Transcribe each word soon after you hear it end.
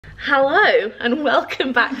Hello and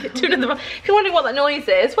welcome back to another. If you're wondering what that noise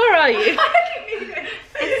is, where are you?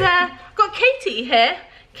 It's I've got Katie here,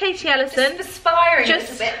 Katie Ellison. Just perspiring just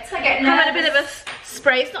a little bit. I get nervous. having a bit of a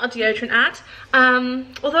spray. It's not a deodorant ad.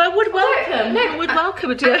 Although I would welcome. I would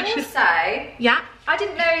welcome a deodorant. Also, yeah. I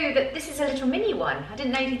didn't know that this is a little mini one. I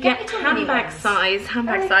didn't know you could get little mini handbag ones. size,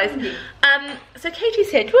 handbag size. Handy. So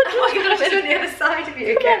Katie's here. Do you want Oh my gosh, on the other side of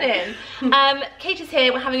you Come again. on in. Katie's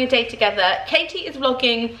here. We're having a day together. Katie is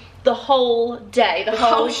vlogging the whole day, the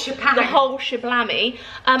whole shebang. the whole shablammy.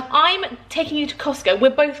 I'm taking you to Costco.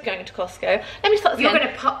 We're both going to Costco. Let me start this You're again.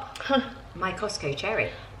 going to pop my Costco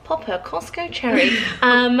cherry. Pop her Costco cherry.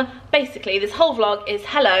 Basically, this whole vlog is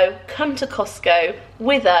hello, come to Costco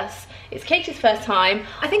with us. It's Katie's first time.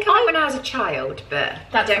 I think I went when I was a child, but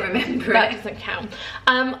I don't remember That it. doesn't count.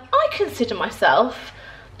 I consider myself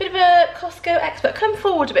a bit of a Costco expert. Come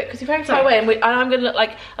forward a bit because you're very far away, and I'm going to look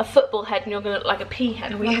like a football head and you're going to look like a pea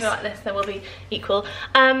head. We're yes. like this, then we'll be equal.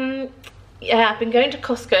 Yeah, I've been going to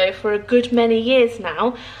Costco for a good many years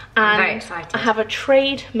now, and I'm very excited. I have a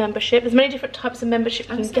trade membership. There's many different types of membership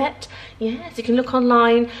you can get. Yes, you can look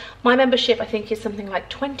online. My membership, I think, is something like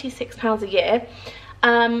 £26 a year.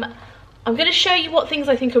 I'm going to show you what things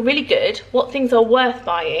I think are really good, what things are worth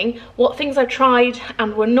buying, what things I've tried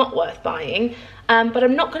and were not worth buying. But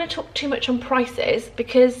I'm not going to talk too much on prices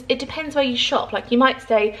because it depends where you shop. Like, you might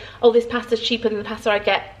say, oh, this pasta's cheaper than the pasta I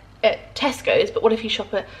get at Tesco's, but what if you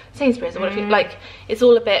shop at Sainsbury's, or what if you, like, it's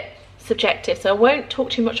all a bit subjective. So I won't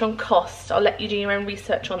talk too much on cost. I'll let you do your own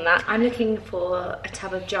research on that. I'm looking for a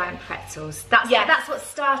tub of giant pretzels. That's what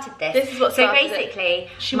started this. This is what started So basically,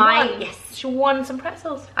 She won some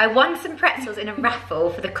pretzels. I won some pretzels in a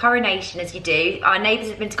raffle for the coronation, as you do. Our neighbours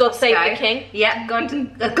have been to God Costco. save the king. Yeah, God.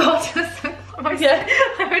 Yeah.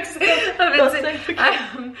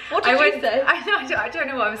 What did you say? I don't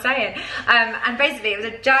know what I'm saying. And basically, it was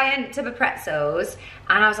a giant tub of pretzels,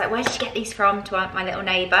 and I was like, "Where did you get these from?" To my little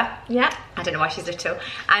neighbour. Yeah. I don't know why she's little.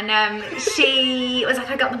 And she was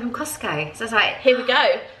like, "I got them from Costco." So I was like, "Here we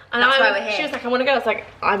go." And that's why we're here. She was like, "I want to go." I was like,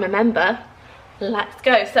 "I'm a member. Let's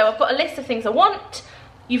go." So I've got a list of things I want.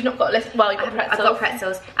 You've not got a list. Well, you've got pretzels. I've got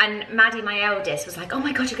pretzels. And Maddie, my eldest, was like, "Oh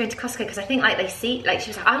my god, you're going to Costco," because I think like they see, like, she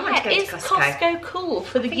was like, "I want to go to Costco." Is Costco cool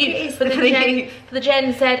for the youth? It is for the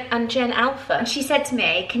Gen Z and Gen Alpha. And she said to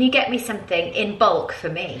me, "Can you get me something in bulk for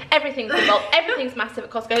me?" Everything's in bulk. Everything's massive at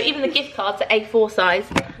Costco. Even the gift cards are A4 size.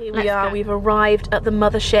 Here we are. We've arrived at the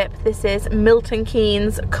mothership. This is Milton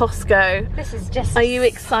Keynes Costco. This is just... Are you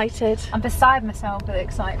excited? I'm beside myself with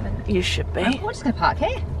excitement. You should be. We're just going to park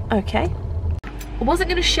here. Okay. I wasn't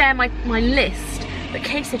going to share my list, but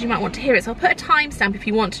Kate said you might want to hear it, so I'll put a timestamp if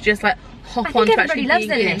you want to just like hop on to actually everybody loves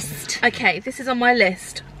being the in. list. Okay, this is on my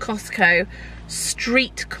list. Costco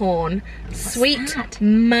street corn, sweet that?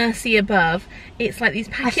 mercy above. It's like these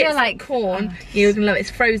packets like of corn. You're gonna love it. It's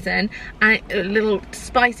frozen and little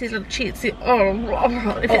spices, little cheats.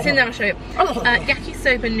 Oh, if it's in there, I'll show you.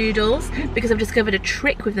 Yakisoba noodles, because I've discovered a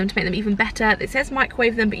trick with them to make them even better. It says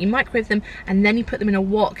microwave them, but you microwave them and then you put them in a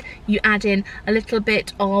wok. You add in a little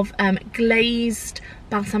bit of glazed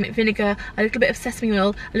balsamic vinegar, a little bit of sesame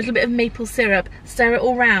oil, a little bit of maple syrup, stir it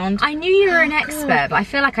all round. I knew you were an expert, but I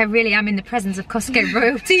feel like I really am in the presence of Costco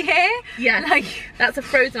royalty here. Yeah, like, that's a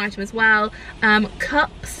frozen item as well.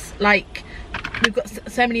 Cups, like, we've got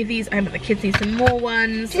so many of these. I bet the kids need some more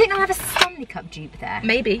ones. Do you think I'll have a Stanley Cup dupe there?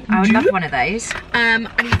 Maybe. I would love one of those. I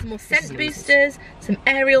need some more scent boosters, some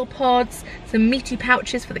aerial pods, some meaty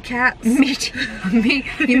pouches for the cats. Meaty.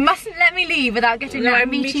 You mustn't let me leave without getting that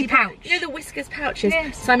meaty pouch. You know the Whiskers pouches?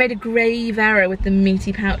 Yes. So I made a grave error with the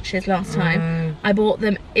meaty pouches last time. I bought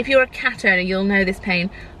them, if you're a cat owner, you'll know this pain.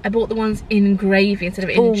 I bought the ones in gravy instead of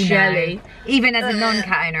in jelly. No. Even as a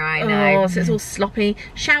non-cat owner, I know. Oh, so it's all sloppy.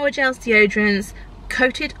 Shower gels, deodorants,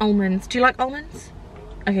 coated almonds. Do you like almonds?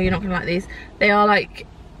 Okay, you're not gonna like these. They are like,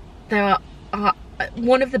 they are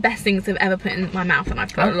one of the best things I've ever put in my mouth, and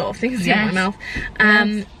I've put a lot of things in my mouth.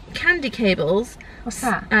 Candy cables. What's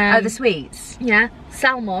that? The sweets. Yeah,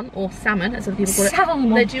 salmon, or salmon as other people call it. Salmon.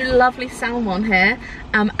 They do lovely salmon here.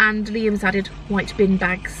 And Liam's added white bin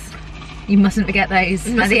bags. You mustn't forget those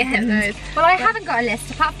at the end. Well, I But haven't got a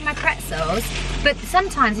list apart from my pretzels, but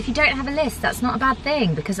sometimes if you don't have a list, that's not a bad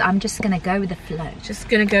thing, because I'm just going to go with the flow. Just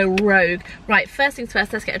going to go rogue. Right, first things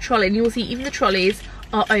first, let's get a trolley, and you'll see even the trolleys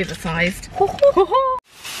are oversized. There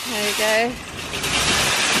we go.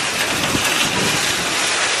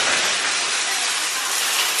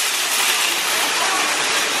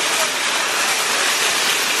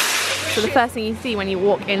 So the first thing you see when you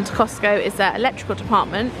walk into Costco is their electrical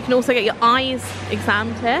department. You can also get your eyes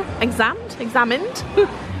examined here. Examined?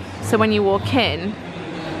 So when you walk in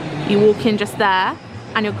just there,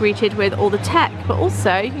 and you're greeted with all the tech, but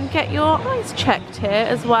also you can get your eyes checked here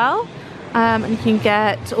as well. And you can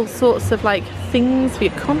get all sorts of like things for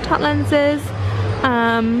your contact lenses,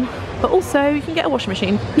 but also you can get a washing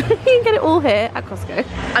machine. You can get it all here at Costco.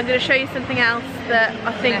 I'm going to show you something else that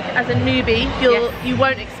I think as a newbie you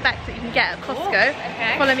won't expect that you can get at Costco.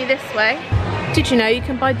 Okay. Follow me this way. Did you know you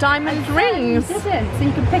can buy diamond rings? You didn't. So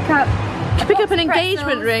you can pick up an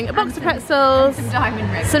engagement ring, a box of pretzels, some diamond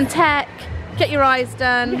rings, some tech, get your eyes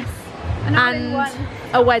done, yes.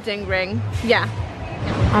 and a wedding ring. Yeah,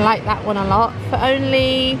 I like that one a lot. For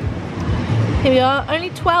only, here we are, only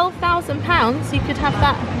 £12,000 you could have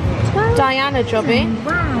that Diana jobby.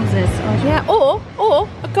 Wowzers. Yeah, or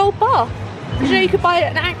a gold bar. Did you know you could buy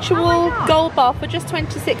an actual gold bar for just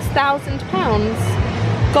 £26,000?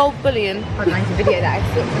 Gold bullion. I'd like to video that.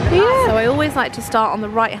 Yeah. So I always like to start on the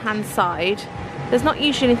right hand side. There's not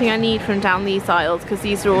usually anything I need from down these aisles because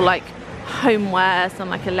these are all like homeware, some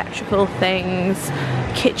like electrical things,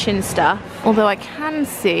 kitchen stuff. Although I can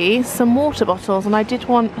see some water bottles and I did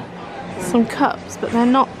want some cups, but they're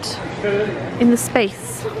not in the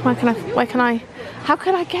space. How can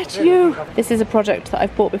I get you? This is a product that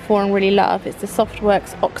I've bought before and really love. It's the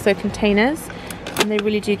Softworks OXO containers. And they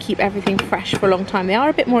really do keep everything fresh for a long time. They are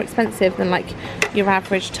a bit more expensive than like your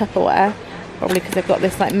average Tupperware, probably because they've got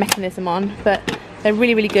this like mechanism on, but they're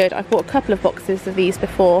really, really good. I've bought a couple of boxes of these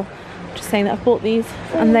before. Just saying that I've bought these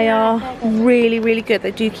and they are really, really good.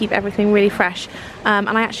 They do keep everything really fresh, and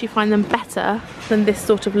I actually find them better than this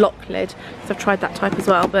sort of lock lid, so I've tried that type as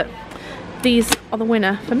well, but these are the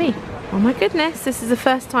winner for me. Oh my goodness, this is the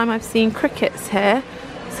first time I've seen crickets here.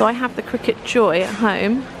 So I have the Cricket Joy at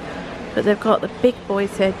home, but they've got the big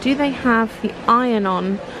boys here. Do they have the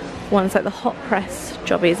iron-on ones, like the hot press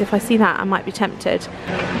jobbies? If I see that, I might be tempted.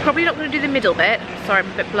 I'm probably not going to do the middle bit. Sorry,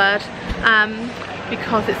 I'm a bit blurred.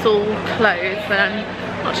 Because it's all closed, and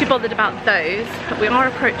I'm not too bothered about those. But we are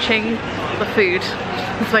approaching the food.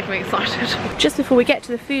 It's making me excited. Just before we get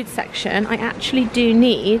to the food section, I actually do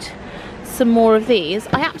need some more of these.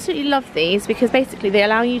 I absolutely love these because basically they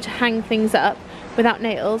allow you to hang things up without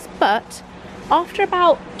nails, but after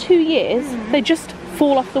about 2 years, they just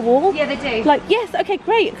fall off the wall. Yeah, they do. Like, yes, okay,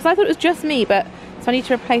 great, because I thought it was just me, but so I need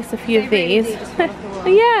to replace a few of these. Really do just fall off the wall.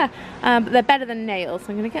 Yeah, but they're better than nails, so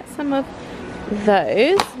I'm going to get some of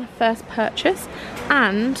those, my first purchase.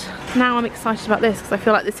 And now I'm excited about this because I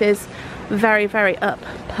feel like this is very, very up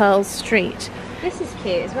Pearl Street. This is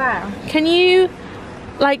cute as well. Can you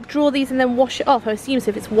like draw these and then wash it off? I assume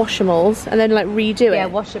so if it's washables, and then like redo it. Yeah,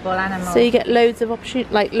 washable animal. So you get loads of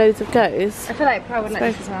opportunity, like loads of goes. I feel like Pearl would like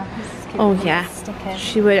this as well. This is cute. Oh yeah, Sticker.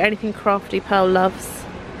 she would. Anything crafty Pearl loves.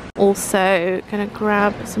 Also gonna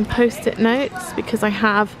grab some post-it notes because I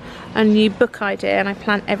have a new book idea and I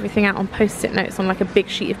plan everything out on post-it notes on like a big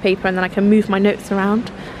sheet of paper, and then I can move my notes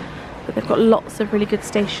around. But they've got lots of really good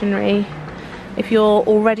stationery. If you're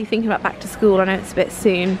already thinking about back to school, I know it's a bit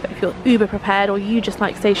soon, but if you're uber prepared or you just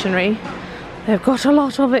like stationery, they've got a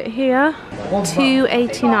lot of it here.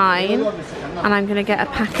 $2.89, and I'm gonna get a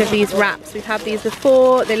pack of these wraps. We've had these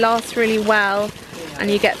before, they last really well, and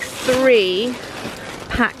you get 3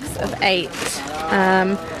 packs of 8.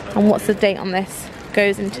 And what's the date on this?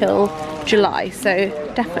 Goes until July, so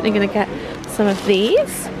definitely gonna get some of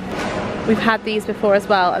these. We've had these before as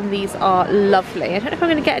well, and these are lovely. I don't know if I'm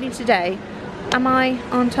gonna get any today. Am I?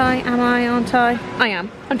 Aren't I? Am I? Aren't I? I am.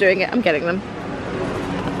 I'm doing it. I'm getting them.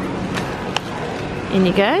 In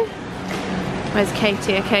you go. Where's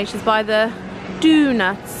Katie? Okay, she's by the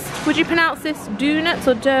donuts. Would you pronounce this donuts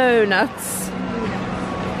or donuts?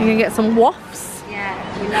 You're gonna get some wafts. Yeah,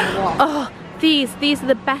 we love wafts. Oh, these are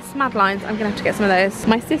the best Madeleines. I'm gonna have to get some of those.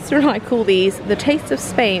 My sister and I call these the taste of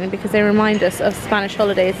Spain because they remind us of Spanish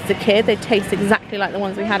holidays as a kid. They taste exactly like the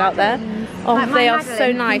ones we had out there. Oh, like they are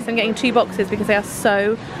so nice. I'm getting 2 boxes because they are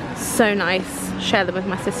so nice. Share them with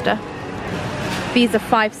my sister. These are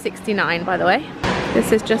 $5.69, by the way.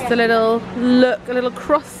 This is just a little look, a little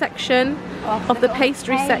cross section of the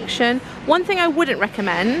pastry section. One thing I wouldn't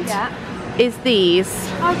recommend is these.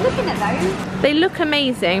 I was looking at those. They look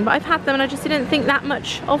amazing, but I've had them and I just didn't think that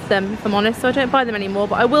much of them, if I'm honest, so I don't buy them anymore.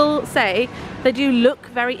 But I will say they do look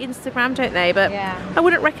very Instagram, don't they? But I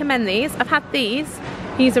wouldn't recommend these. I've had these.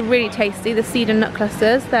 These are really tasty, the seed and nut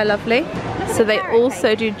clusters, they're lovely. So they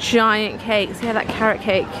also do giant cakes. Yeah, that carrot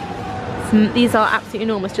cake. These are absolutely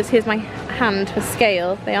enormous. Just here's my hand for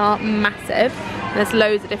scale. They are massive. And there's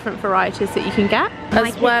loads of different varieties that you can get.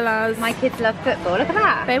 As well as... My kids love football, look at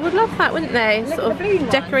that. They would love that, wouldn't they? Look sort at the of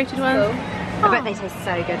decorated ones. Cool. I bet they taste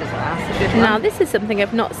so good as well. It's a good Now one. this is something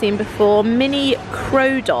I've not seen before. Mini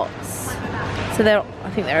crow dots. So they're, I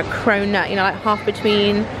think they're a crow nut, you know, like half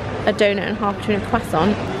between a donut and half between a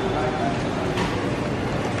croissant.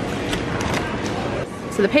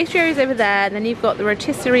 So the pastry area is over there, and then you've got the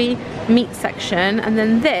rotisserie meat section, and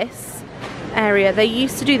then this area, they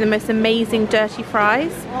used to do the most amazing dirty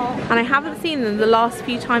fries, and I haven't seen them the last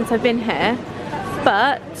few times I've been here,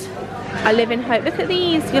 but I live in hope. Look at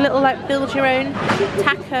these, your little like build your own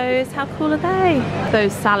tacos. How cool are they?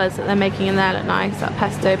 Those salads that they're making in there look nice, that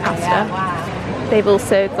pesto pasta. Yeah, wow. They've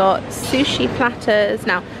also got sushi platters.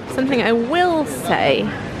 Now, something I will say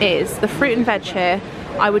is the fruit and veg here,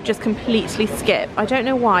 I would just completely skip. I don't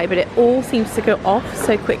know why, but it all seems to go off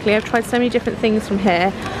so quickly. I've tried so many different things from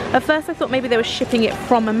here. At first I thought maybe they were shipping it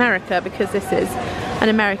from America because this is an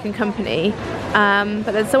American company.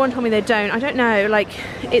 But then someone told me they don't. I don't know, like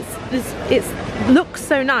it looks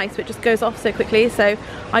so nice, but it just goes off so quickly. So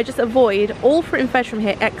I just avoid all fruit and veg from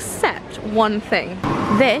here except one thing.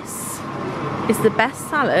 This is the best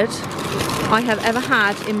salad I have ever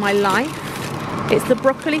had in my life. It's the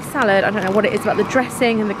broccoli salad. I don't know what it is about the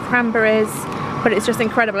dressing and the cranberries, but it's just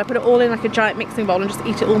incredible. I put it all in like a giant mixing bowl and just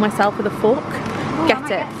eat it all myself with a fork. Oh,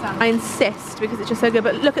 get it. I insist because it's just so good.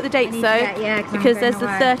 But look at the dates though, because there's the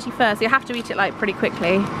 31st. So you have to eat it like pretty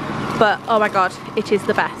quickly. But oh my god, it is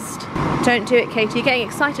the best. Don't do it, Katie. You're getting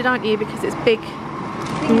excited, aren't you? Because it's big,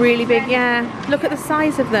 really big. Yeah. Look at the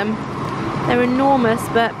size of them. They're enormous,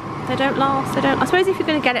 but they don't last. They don't. I suppose if you're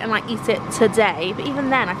going to get it and like eat it today, but even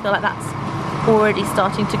then, I feel like that's already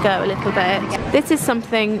starting to go a little bit. This is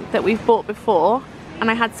something that we've bought before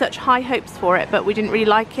and I had such high hopes for it, but we didn't really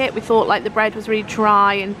like it. We thought like the bread was really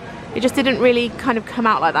dry and it just didn't really kind of come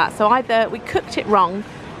out like that. So either we cooked it wrong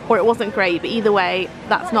or it wasn't great, but either way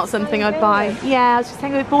that's not something I'd buy. Yeah, I was just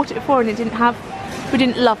saying we bought it before and we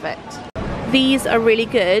didn't love it. These are really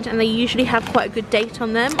good and they usually have quite a good date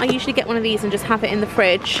on them. I usually get one of these and just have it in the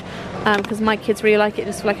fridge because my kids really like it,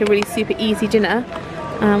 just for like a really super easy dinner.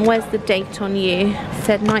 Where's the date on you? It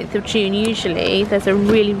said 9th of June. Usually there's a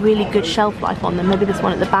really, really good shelf life on them. Maybe this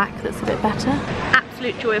one at the back that's a bit better.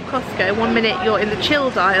 Absolute joy of Costco. 1 minute you're in the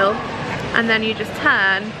chilled aisle and then you just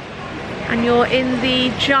turn and you're in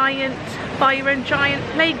the giant, buy your own giant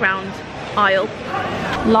playground aisle.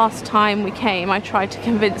 Last time we came, I tried to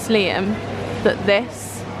convince Liam that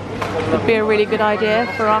this would be a really good idea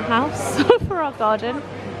for our house, for our garden.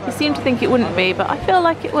 He seemed to think it wouldn't be, but I feel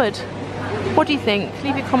like it would. What do you think?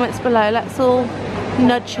 Leave your comments below. Let's all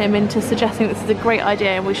nudge him into suggesting this is a great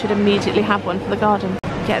idea and we should immediately have one for the garden.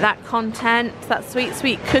 Get that content, that sweet,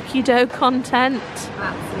 sweet cookie dough content.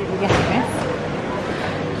 Absolutely getting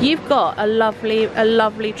this. You've got a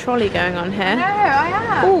lovely trolley going on here. No, I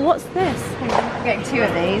have. Oh, what's this? Hang on, I'm getting 2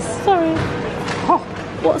 of these. Sorry. Oh.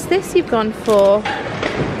 What's this you've gone for?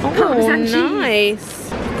 Oh, Parmesan nice.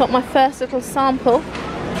 Got my first little sample.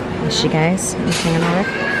 There she goes, eating an olive.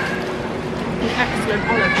 Excellent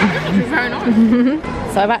olive. Very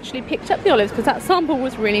nice. So I've actually picked up the olives because that sample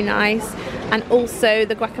was really nice, and also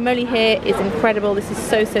the guacamole here is incredible. This is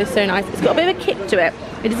so nice. It's got a bit of a kick to it.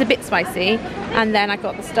 It is a bit spicy, and then I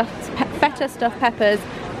got the feta stuffed peppers.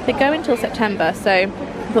 They go until September, so I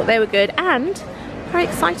thought they were good. And very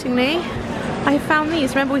excitingly, I found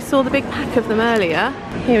these. Remember we saw the big pack of them earlier?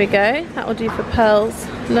 Here we go. That will do for Pearl's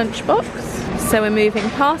lunchbox. So we're moving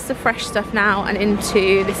past the fresh stuff now and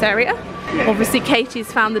into this area. Obviously Katie's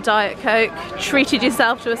found the Diet Coke, treated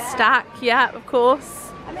yourself to a stack, yeah, of course.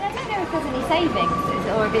 I mean, I don't know if there's any savings,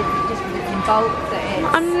 or if it's just because it's in bulk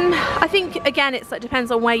that it's... I think, again, it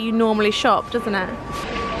depends on where you normally shop, doesn't it?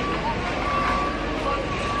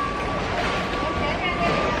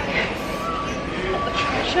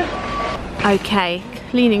 Okay,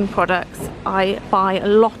 cleaning products. I buy a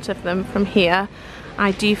lot of them from here.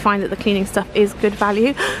 I do find that the cleaning stuff is good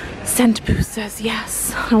value. Scent boosters,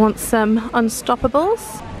 yes. I want some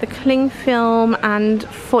Unstoppables. The cling film and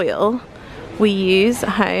foil we use at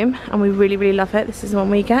home and we really love it. This is the one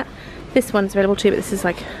we get. This one's available too, but this is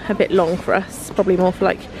like a bit long for us. Probably more for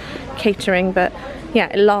like catering, but yeah,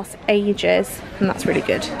 it lasts ages and that's really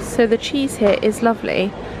good. So the cheese here is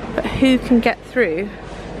lovely, but who can get through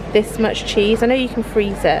this much cheese? I know you can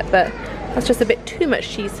freeze it, but that's just a bit too much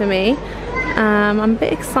cheese for me. I'm a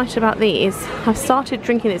bit excited about these. I've started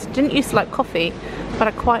drinking this. Didn't used to like coffee, but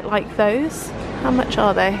I quite like those. How much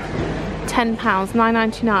are they? £10,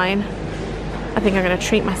 $9.99. I think I'm going to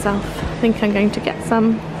treat myself. I think I'm going to get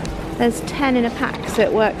some. There's 10 in a pack, so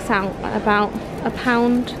it works out at about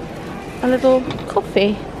 £1 a little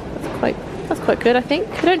coffee. That's quite good, I think.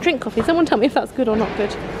 I don't drink coffee. Someone tell me if that's good or not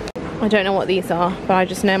good. I don't know what these are, but I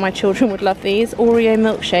just know my children would love these. Oreo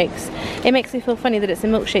milkshakes. It makes me feel funny that it's a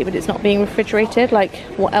milkshake, but it's not being refrigerated. Like,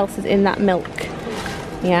 what else is in that milk?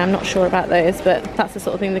 Yeah, I'm not sure about those, but that's the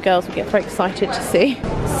sort of thing the girls would get very excited to see.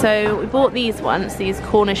 So we bought these once, these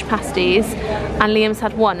Cornish pasties, and Liam's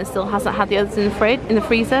had one and still hasn't had the others in the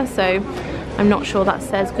freezer, so I'm not sure that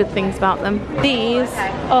says good things about them. These,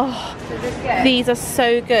 oh, these are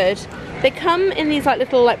so good. They come in these like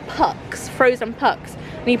little like pucks, frozen pucks,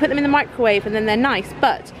 and you put them in the microwave and then they're nice,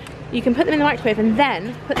 but you can put them in the microwave and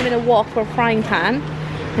then put them in a wok or a frying pan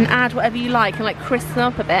and add whatever you like and like crisp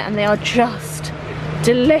them up a bit, and they are just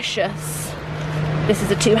delicious. This is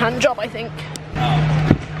a two-hand job, I think.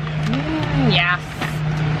 Yes.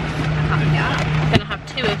 I'm gonna have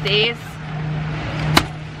 2 of these.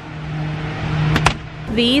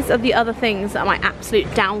 These are the other things that are my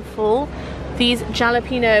absolute downfall. These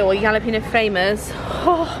jalapeno or jalapeno flamers.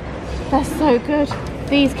 Oh, they're so good.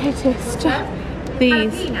 These kittens.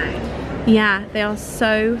 These. Jalapeno. Yeah, they are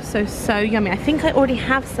so yummy. I think I already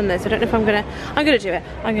have some of those. I don't know if I'm gonna do it.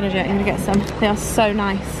 I'm gonna get some. They are so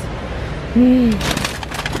nice.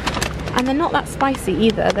 And they're not that spicy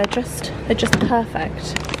either. They're just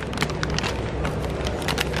perfect.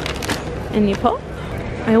 In you pop.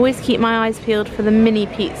 I always keep my eyes peeled for the mini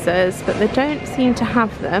pizzas, but they don't seem to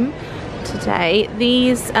have them today.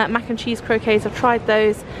 These mac and cheese croquettes, I've tried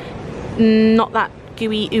those. Not that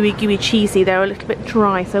gooey, ooey gooey cheesy. They're a little bit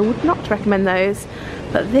dry, so I would not recommend those.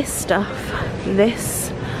 But this stuff,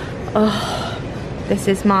 this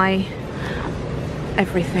is my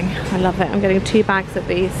everything. I love it. I'm getting 2 bags of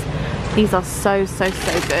these. These are so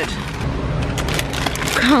good.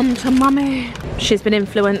 Come to mummy. She's been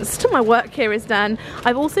influenced. My work here is done.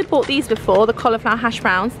 I've also bought these before, the cauliflower hash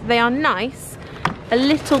browns. They are nice. A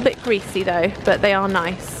little bit greasy though, but they are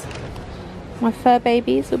nice. My fur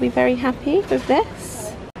babies will be very happy with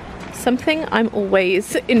this. Something I'm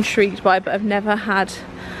always intrigued by but I've never had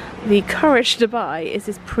the courage to buy is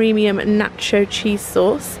this premium nacho cheese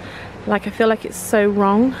sauce. Like, I feel like it's so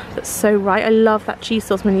wrong but so right. I love that cheese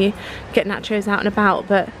sauce when you get nachos out and about,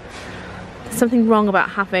 but there's something wrong about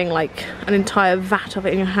having like an entire vat of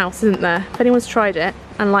it in your house, isn't there? If anyone's tried it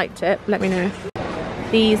and liked it, let me know.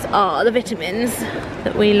 These are the vitamins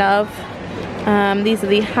that we love. These are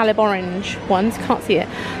the Halib orange ones. Can't see it.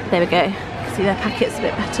 There we go. See their packets a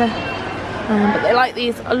bit better. But they like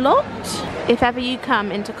these a lot. If ever you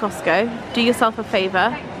come into Costco, do yourself a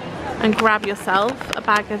favour and grab yourself a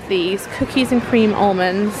bag of these cookies and cream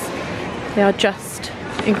almonds. They are just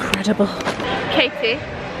incredible. Katie.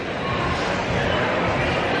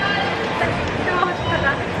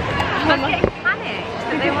 I was getting panicked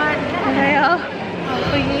that they weren't there. They are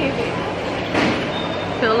for you. I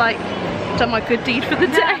feel like I've done my good deed for the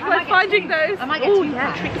day by finding those. I might get oh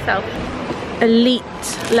yeah, treat yourself.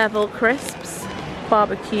 Elite level crisps,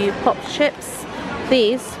 barbecue popped chips.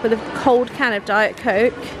 These with a cold can of Diet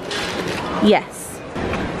Coke. Yes.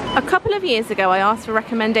 A couple of years ago I asked for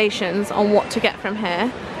recommendations on what to get from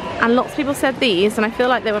here, and lots of people said these, and I feel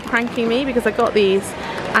like they were pranking me because I got these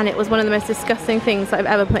and it was one of the most disgusting things that I've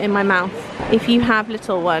ever put in my mouth. If you have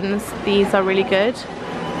little ones, these are really good.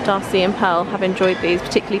 Darcy and Pearl have enjoyed these,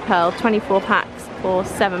 particularly Pearl. 24 packs for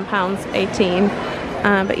 £7.18.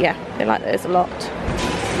 But yeah, they like those a lot.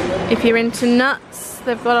 If you're into nuts,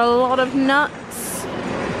 they've got a lot of nuts.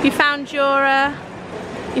 You found your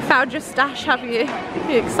stash, have you?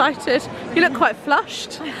 You're excited. You look quite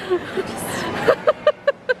flushed.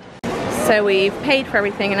 So we've paid for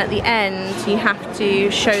everything, and at the end you have to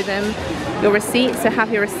show them your receipt. So have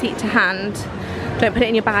your receipt to hand. Don't put it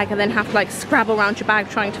in your bag and then have to like scrabble around your bag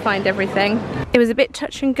trying to find everything. It was a bit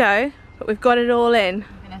touch and go, but we've got it all in.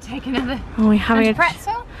 I'm gonna take another. Oh, we're having a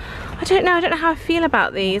pretzel? I don't know how I feel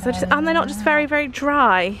about these. And they're not just very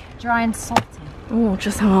dry. Dry and salty. Oh,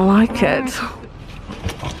 just how I like it.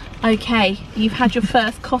 Okay, you've had your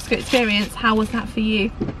first Costco experience. How was that for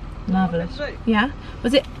you? Marvellous. Yeah?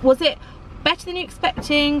 Was it better than you were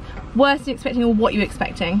expecting, worse than you were expecting, or what you were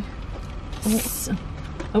expecting?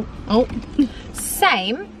 Oh.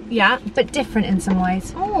 Same, yeah, but different in some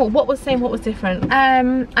ways. Oh, what was same, what was different?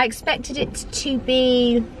 I expected it to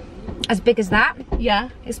be as big as that. Yeah.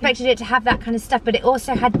 Expected it to have that kind of stuff, but it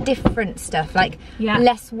also had different stuff, like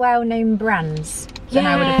less well-known brands than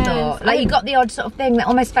I would have thought. Like you got the odd sort of thing that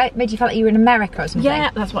almost made you feel like you were in America or something. Yeah,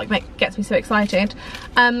 that's what gets me so excited.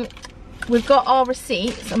 We've got our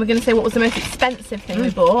receipts and we're going to say what was the most expensive thing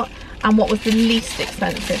we bought and what was the least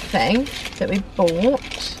expensive thing that we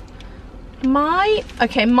bought. My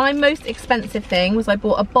most expensive thing was I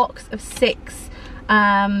bought a box of 6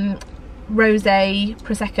 rosé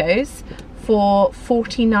Proseccos for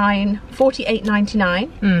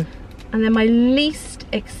 $48.99. And then my least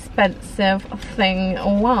expensive thing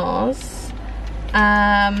was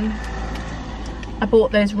I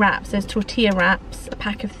bought those wraps, those tortilla wraps, a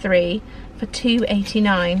pack of 3 for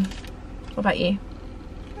 $2.89. What about you?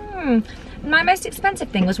 My most expensive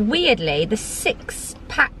thing was, weirdly, the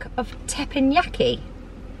 6-pack of teppanyaki.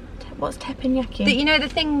 What's teppanyaki? You know the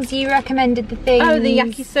things you recommended, the things... Oh, the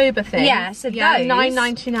yakisoba thing. Yeah, so yeah, those...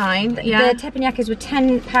 $9.99. Yeah. The teppanyakis were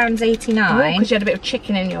 £10.89. Because you had a bit of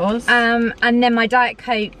chicken in yours. And then my Diet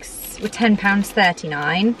Cokes were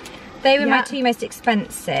 £10.39. They were my 2 most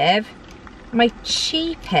expensive. My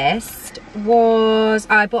cheapest was...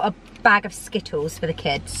 I bought a bag of Skittles for the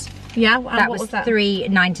kids. Yeah, and that was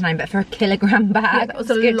 $3.99, but for a kilogram bag. Yeah, that was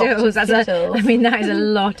a lot of Skittles. I mean, that is a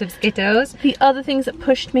lot of Skittles. The other things that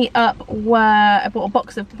pushed me up were, I bought a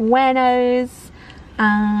box of Buenos.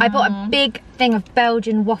 I bought a big thing of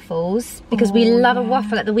Belgian waffles because we love a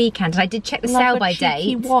waffle at the weekend, and I did check the sell by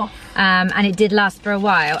date, and it did last for a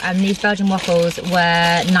while. And these Belgian waffles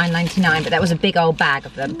were $9.99, but that was a big old bag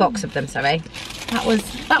of them, box of them. Sorry. That was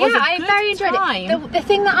a I good very enjoyed time. it. The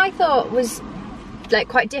thing that I thought was like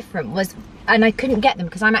quite different was, and I couldn't get them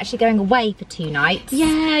because I'm actually going away for 2 nights.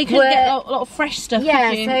 Yeah, you couldn't get a lot of fresh stuff.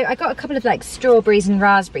 Yeah, so I got a couple of like strawberries and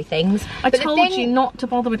raspberry things. I told you not to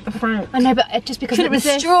bother with the fruit. I know, but just because the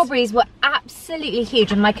strawberries were absolutely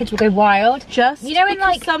huge and my kids will go wild. Just you know, when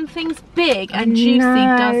like something's big and juicy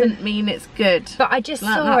doesn't mean it's good. But I just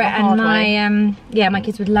saw it, and my my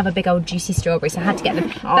kids would love a big old juicy strawberry, so I had to get them.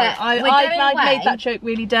 But I made that joke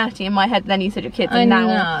really dirty in my head. Then you said your kids, and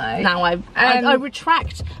now I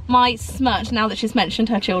retract my smut. Now that she's mentioned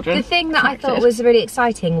her children. The thing that I thought was really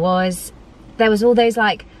exciting was there was all those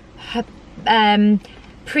like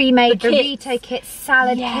pre-made burrito kits,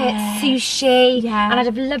 salad kits, sushi, and I'd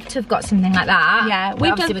have loved to have got something like that. Yeah,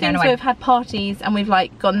 we've done things where we've had parties and we've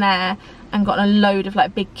like gone there and gotten a load of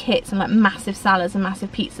like big kits and like massive salads and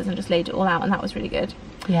massive pizzas and just laid it all out, and that was really good.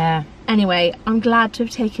 Yeah. Anyway, I'm glad to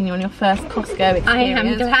have taken you on your first Costco experience. I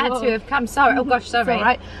am glad to have come. Sorry. Oh gosh, sorry. It's all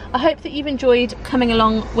right. I hope that you've enjoyed coming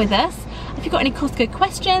along with us. If you've got any Costco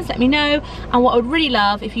questions, let me know. And what I would really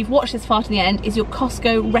love, if you've watched this far to the end, is your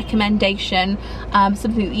Costco recommendation.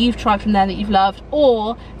 Something that you've tried from there that you've loved,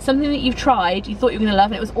 or something that you've tried, you thought you were going to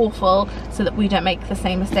love and it was awful, so that we don't make the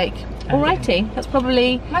same mistake. Alrighty, that's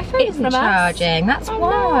probably my phone isn't charging. That's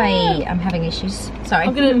why I'm having issues. Sorry.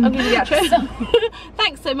 I'm gonna do the outro.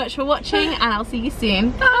 Thanks so much for watching, and I'll see you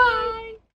soon. Bye.